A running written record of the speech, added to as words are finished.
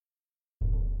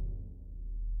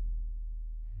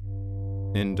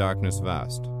In Darkness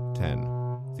Vast,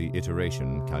 10. The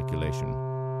Iteration Calculation.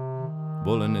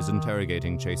 Bullen is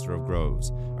interrogating Chaser of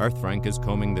Groves. Earthfrank is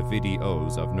combing the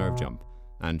VDOs of Nervejump,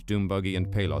 and Doombuggy and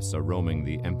Palos are roaming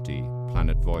the empty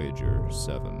planet Voyager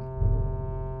 7.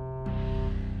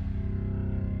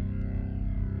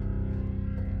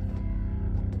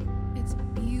 It's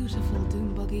beautiful,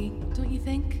 Doombuggy, don't you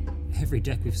think? Every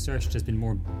deck we've searched has been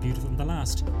more beautiful than the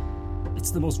last.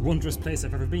 It's the most wondrous place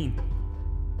I've ever been.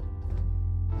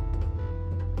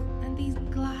 And these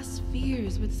glass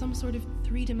spheres with some sort of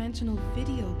three-dimensional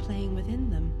video playing within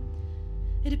them.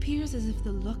 It appears as if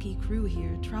the lucky crew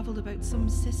here travelled about some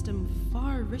system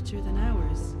far richer than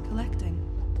ours, collecting.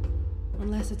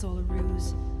 Unless it's all a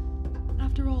ruse.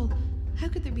 After all, how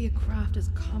could there be a craft as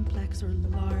complex or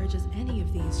large as any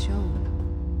of these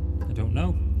shown? I don't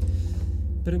know.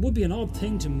 But it would be an odd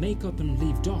thing to make up and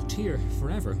leave docked here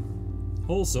forever.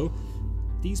 Also,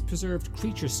 these preserved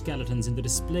creature skeletons in the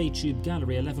display tube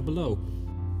gallery a level below.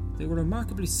 They were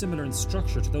remarkably similar in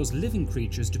structure to those living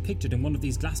creatures depicted in one of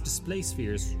these glass display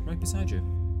spheres right beside you.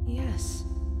 Yes.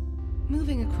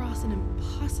 Moving across an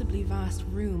impossibly vast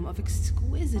room of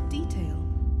exquisite detail.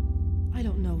 I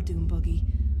don't know, Doombuggy.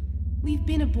 We've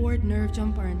been aboard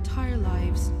Nervejump our entire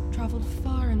lives, travelled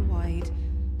far and wide.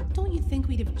 Don't you think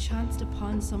we'd have chanced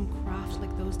upon some craft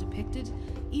like those depicted,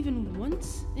 even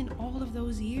once in all of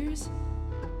those years?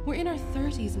 We're in our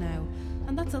 30s now,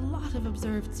 and that's a lot of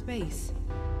observed space.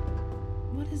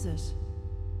 What is it?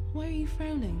 Why are you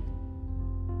frowning?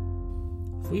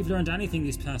 If we've learned anything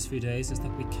these past few days, is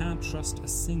that we can't trust a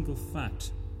single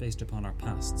fact based upon our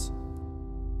pasts.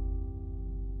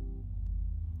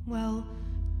 Well,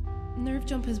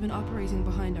 Nervejump has been operating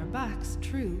behind our backs,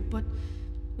 true, but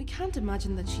we can't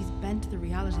imagine that she's bent the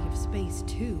reality of space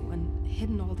too and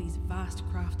hidden all these vast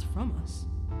crafts from us.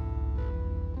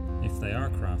 If they are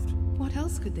craft. What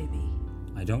else could they be?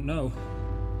 I don't know.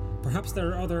 Perhaps there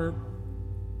are other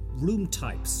room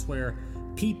types where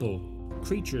people,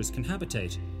 creatures can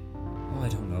habitate. Oh, I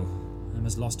don't know. I'm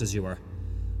as lost as you are.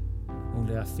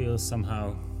 Only I feel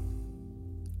somehow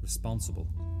responsible.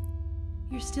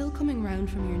 You're still coming round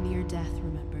from your near death,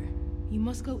 remember? You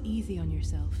must go easy on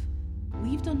yourself.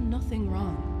 We've done nothing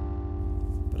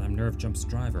wrong. But I'm Nervejump's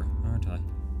driver, aren't I?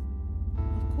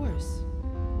 Of course.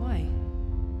 Why?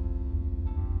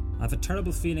 I've a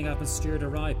terrible feeling I've been steered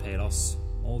awry, Palos,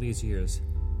 all these years.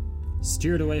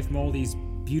 Steered away from all these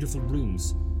beautiful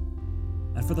rooms.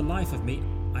 And for the life of me,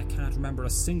 I can't remember a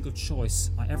single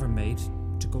choice I ever made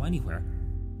to go anywhere.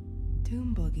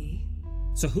 Doombuggy.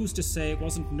 So who's to say it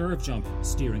wasn't Nervejump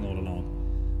steering all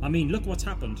along? I mean, look what's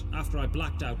happened after I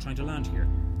blacked out trying to land here.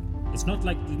 It's not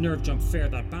like the Nervejump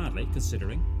fared that badly,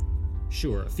 considering.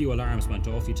 Sure, a few alarms went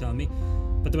off, you tell me,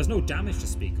 but there was no damage to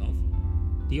speak of.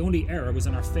 The only error was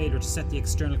in our failure to set the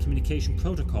external communication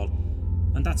protocol,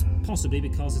 and that's possibly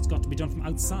because it's got to be done from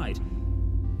outside.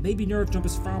 Maybe Nervejump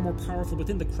is far more powerful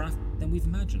within the craft than we've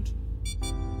imagined.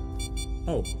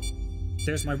 Oh,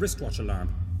 there's my wristwatch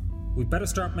alarm. We'd better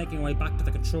start making our way back to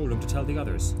the control room to tell the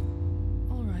others.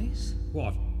 All right.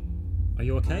 What? Are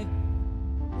you okay?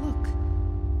 Look.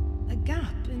 A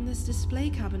gap in this display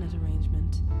cabinet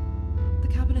arrangement. The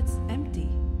cabinet's empty.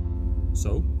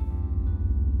 So?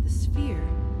 The sphere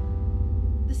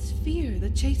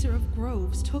that Chaser of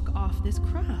Groves took off this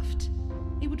craft.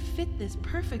 It would fit this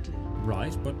perfectly.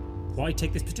 Right, but why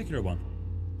take this particular one?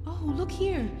 Oh, look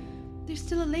here. There's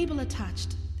still a label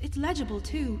attached. It's legible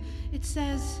too. It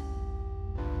says...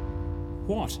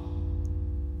 What?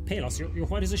 Palos, you're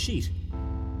white as a sheet.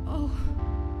 Oh.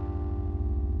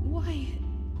 Why?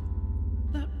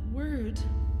 That word.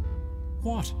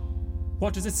 What?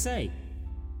 What does it say?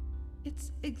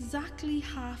 It's exactly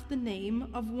half the name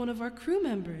of one of our crew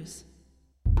members.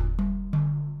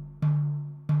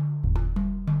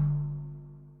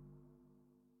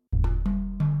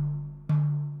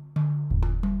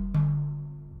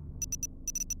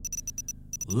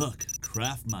 Look,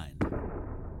 Craftmind.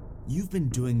 You've been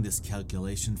doing this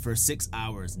calculation for 6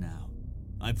 hours now.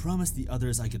 I promised the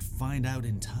others I could find out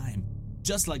in time,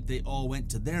 just like they all went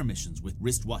to their missions with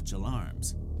wristwatch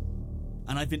alarms.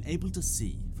 And I've been able to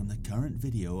see from the current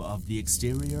video of the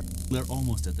exterior, they're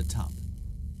almost at the top,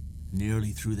 nearly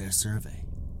through their survey.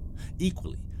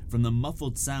 Equally, from the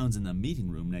muffled sounds in the meeting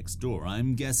room next door,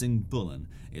 I'm guessing Bullen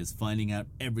is finding out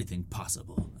everything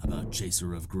possible about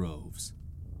Chaser of Groves.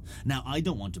 Now, I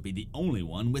don't want to be the only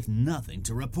one with nothing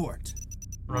to report.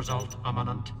 Result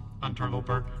imminent,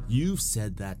 interloper. You've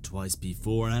said that twice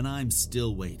before, and I'm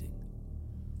still waiting.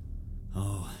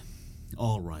 Oh,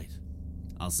 all right.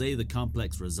 I'll say the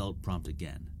complex result prompt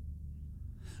again.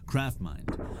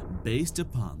 Craftmind, based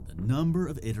upon the number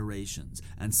of iterations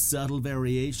and subtle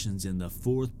variations in the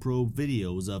fourth probe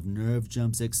videos of Nerve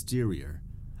Jump's exterior,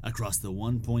 across the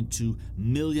 1.2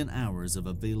 million hours of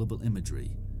available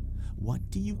imagery,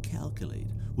 what do you calculate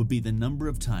would be the number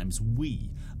of times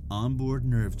we, onboard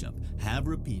Nerve Jump, have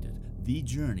repeated the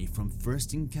journey from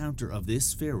first encounter of this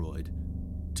spheroid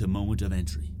to moment of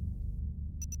entry?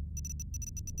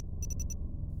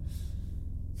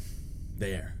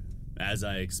 There, as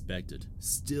I expected,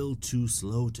 still too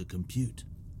slow to compute.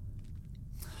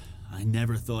 I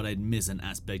never thought I'd miss an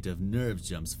aspect of Nerve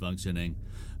Jump's functioning,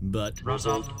 but...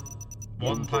 Result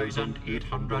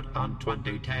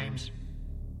 1,820 times.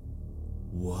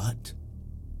 What?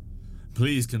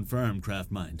 Please confirm,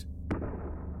 Craftmind.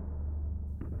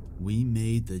 We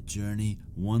made the journey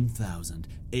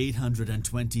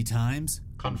 1,820 times?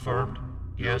 Confirmed.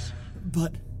 Yes.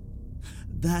 But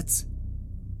that's...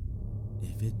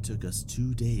 If it took us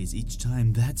 2 days each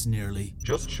time, that's nearly...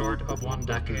 Just short of 1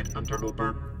 decade,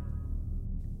 Interloper.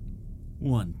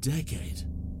 1 decade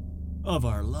of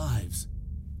our lives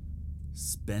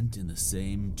spent in the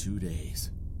same 2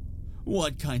 days.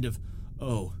 What kind of...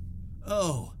 Oh.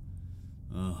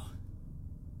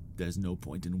 There's no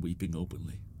point in weeping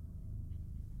openly.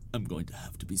 I'm going to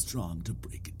have to be strong to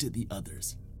break it to the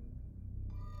others.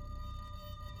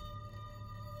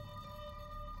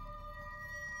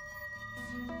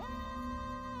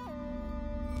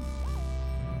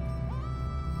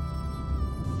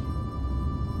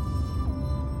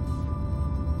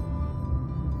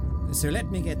 So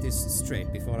let me get this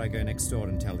straight before I go next door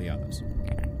and tell the others.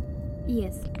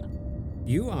 Yes.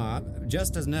 You are,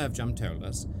 just as Nerve Jump told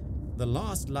us, the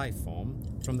last life form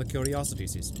from the Curiosity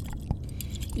system.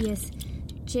 Yes.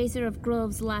 Chaser of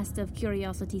Grove's last of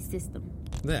Curiosity system.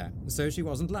 There, so she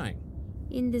wasn't lying.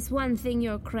 In this one thing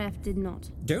your craft did not.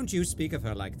 Don't you speak of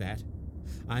her like that.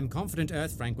 I'm confident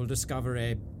Earthfrank will discover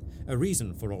a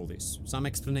reason for all this, some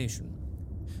explanation.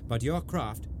 But your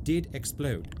craft did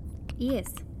explode. Yes.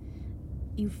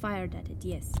 You fired at it,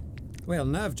 yes. Well,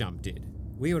 Nerve Jump did.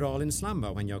 We were all in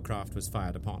slumber when your craft was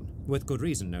fired upon. With good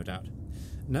reason, no doubt.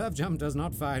 Nerve Jump does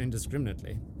not fire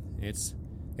indiscriminately. It's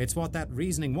what that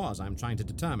reasoning was I'm trying to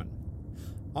determine.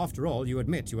 After all, you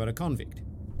admit you are a convict.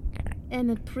 Am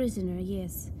a prisoner,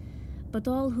 yes. But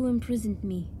all who imprisoned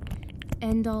me,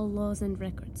 and all laws and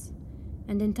records,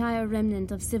 an entire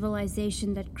remnant of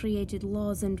civilization that created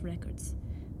laws and records,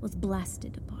 was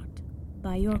blasted apart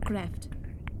by your craft.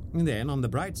 Then, on the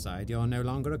bright side, you're no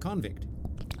longer a convict.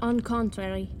 On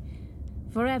contrary,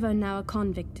 forever now a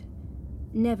convict,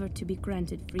 never to be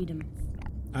granted freedom.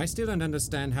 I still don't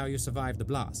understand how you survived the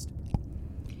blast.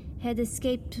 Had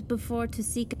escaped before to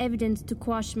seek evidence to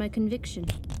quash my conviction.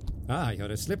 Ah, you're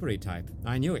a slippery type.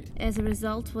 I knew it. As a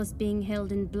result, was being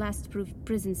held in blast-proof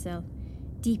prison cell,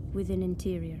 deep within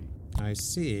interior. I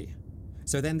see.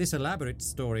 So then this elaborate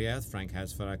story Earthfrank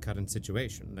has for our current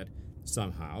situation, that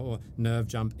somehow Nerve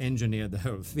Jump engineered the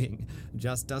whole thing,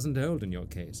 just doesn't hold in your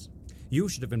case. You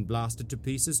should have been blasted to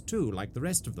pieces too, like the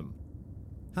rest of them.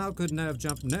 How could Nerve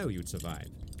Jump know you'd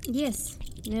survive? Yes,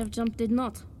 Nerve Jump did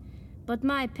not. But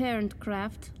my parent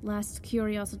craft, last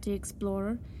Curiosity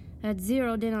Explorer, had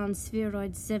zeroed in on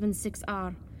Spheroid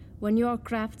 76R, when your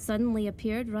craft suddenly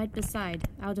appeared right beside,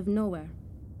 out of nowhere.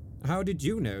 How did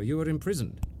you know you were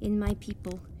imprisoned? In my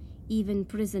people, even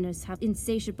prisoners have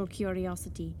insatiable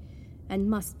curiosity, and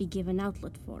must be given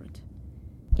outlet for it.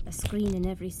 A screen in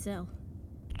every cell.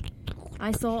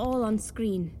 I saw all on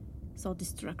screen, saw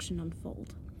destruction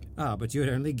unfold. Ah, but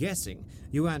you're only guessing.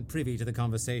 You weren't privy to the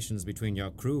conversations between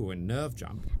your crew and Nerve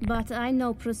Jump. But I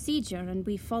know procedure, and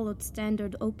we followed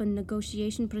standard open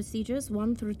negotiation procedures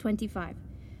 1 through 25.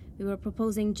 We were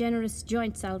proposing generous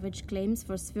joint salvage claims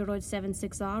for Spheroid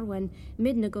 76R when,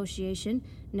 mid-negotiation,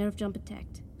 Nerve Jump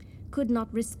attacked. Could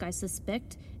not risk, I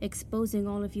suspect, exposing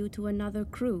all of you to another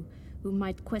crew who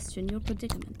might question your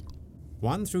predicament.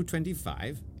 1 through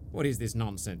 25? What is this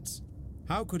nonsense?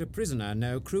 How could a prisoner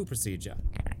know crew procedure?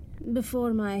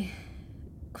 Before my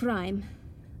crime,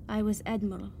 I was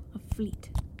Admiral of Fleet.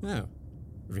 Oh,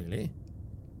 really?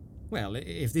 Well,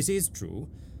 if this is true,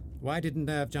 why didn't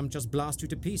Nerve Jump just blast you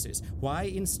to pieces? Why,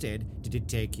 instead, did it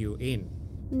take you in?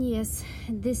 Yes,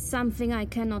 this something I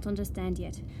cannot understand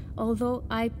yet, although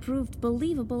I proved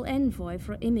believable envoy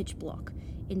for Image Block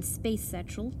in Space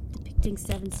Satchel depicting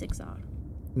 76R.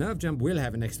 Nerve Jump will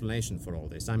have an explanation for all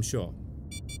this, I'm sure.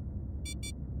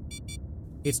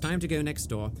 It's time to go next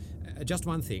door. Just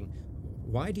one thing.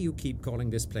 Why do you keep calling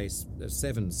this place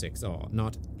 76R,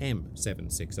 not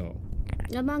M76R?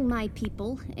 Among my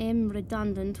people, am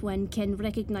redundant when can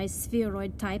recognize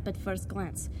spheroid type at first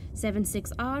glance.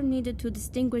 76R needed to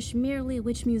distinguish merely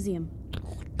which museum.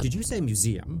 Did you say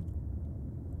museum?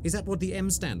 Is that what the M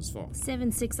stands for?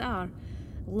 76R.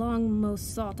 Long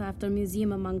most sought after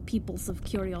museum among peoples of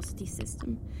curiosity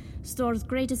system. Stores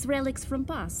greatest relics from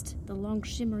past, the long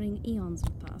shimmering eons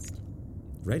of past.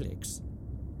 Relics?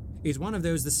 Is one of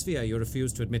those the sphere you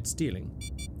refuse to admit stealing?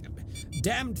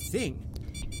 Damned thing!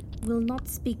 Will not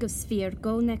speak of sphere.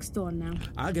 Go next door now.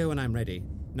 I'll go when I'm ready.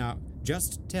 Now,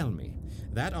 just tell me.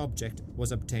 That object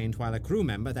was obtained while a crew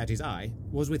member, that is I,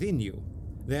 was within you.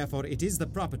 Therefore, it is the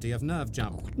property of Nerve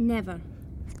Jump. Never.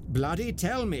 Bloody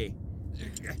tell me!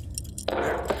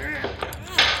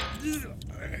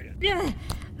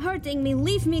 Hurting me.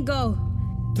 Leave me go.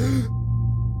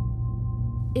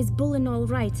 Is Bullen all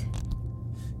right?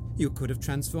 You could have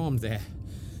transformed there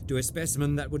to a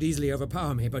specimen that would easily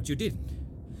overpower me, but you didn't.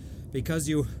 Because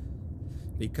you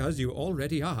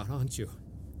already are, aren't you?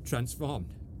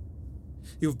 Transformed.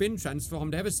 You've been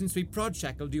transformed ever since we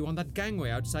prod-shackled you on that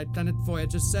gangway outside Planet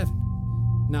Voyager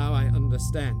 7. Now I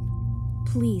understand.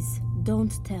 Please,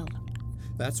 don't tell.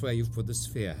 That's where you've put the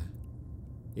sphere.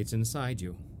 It's inside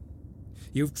you.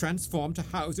 You've transformed to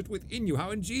house it within you.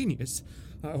 How ingenious.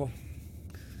 Oh,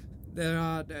 there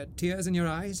are tears in your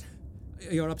eyes?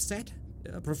 You're upset?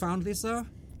 Profoundly so?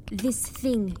 This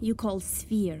thing you call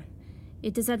sphere.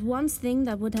 It is at once thing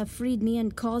that would have freed me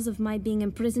and cause of my being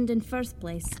imprisoned in first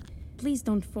place. Please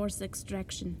don't force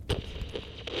extraction.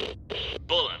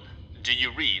 Bullen, do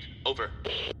you read? Over.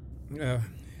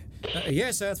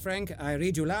 Yes, Earth Frank. I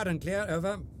read you loud and clear.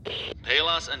 Over.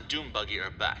 Palos and Doombuggy are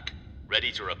back,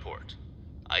 ready to report.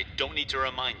 I don't need to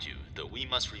remind you that we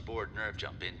must reboard Nerve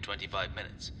Jump in 25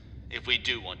 minutes, if we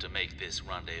do want to make this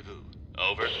rendezvous.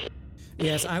 Over.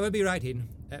 Yes, I will be right in.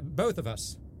 Both of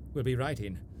us will be right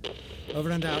in.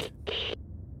 Over and out.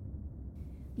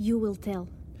 You will tell.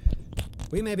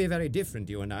 We may be very different,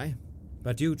 you and I,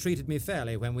 but you treated me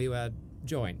fairly when we were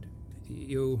joined.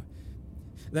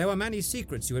 There were many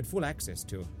secrets you had full access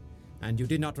to, and you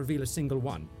did not reveal a single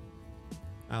one.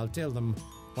 I'll tell them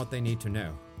what they need to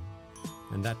know.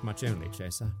 And that much only,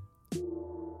 Chaser.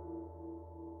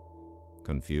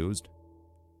 Confused?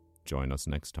 Join us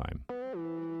next time.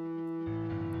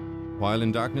 While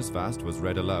In Darkness Vast was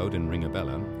read aloud in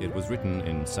Ringabella, it was written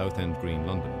in Southend Green,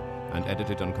 London, and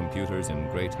edited on computers in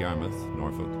Great Yarmouth,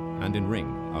 Norfolk, and in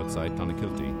Ring, outside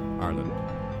Clonakilty, Ireland.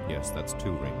 Yes, that's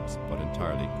 2 rings, but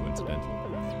entirely coincidental.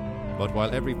 But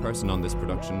while every person on this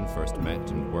production first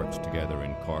met and worked together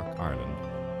in Cork, Ireland,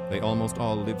 they almost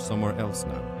all live somewhere else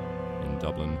now. In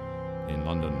Dublin, in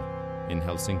London, in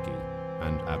Helsinki,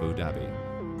 and Abu Dhabi.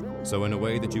 So in a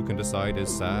way that you can decide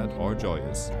is sad or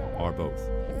joyous, or both,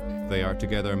 they are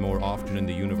together more often in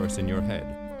the universe in your head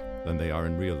than they are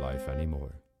in real life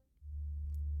anymore.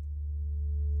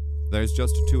 There's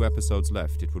just 2 episodes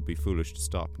left. It would be foolish to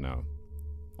stop now.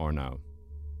 Or now.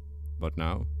 But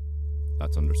now,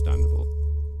 that's understandable.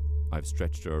 I've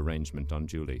stretched our arrangement on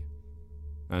Julie.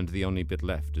 And the only bit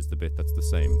left is the bit that's the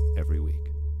same every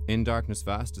week. In Darkness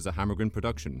Vast is a Hammergren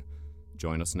production.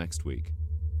 Join us next week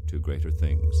to greater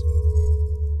things.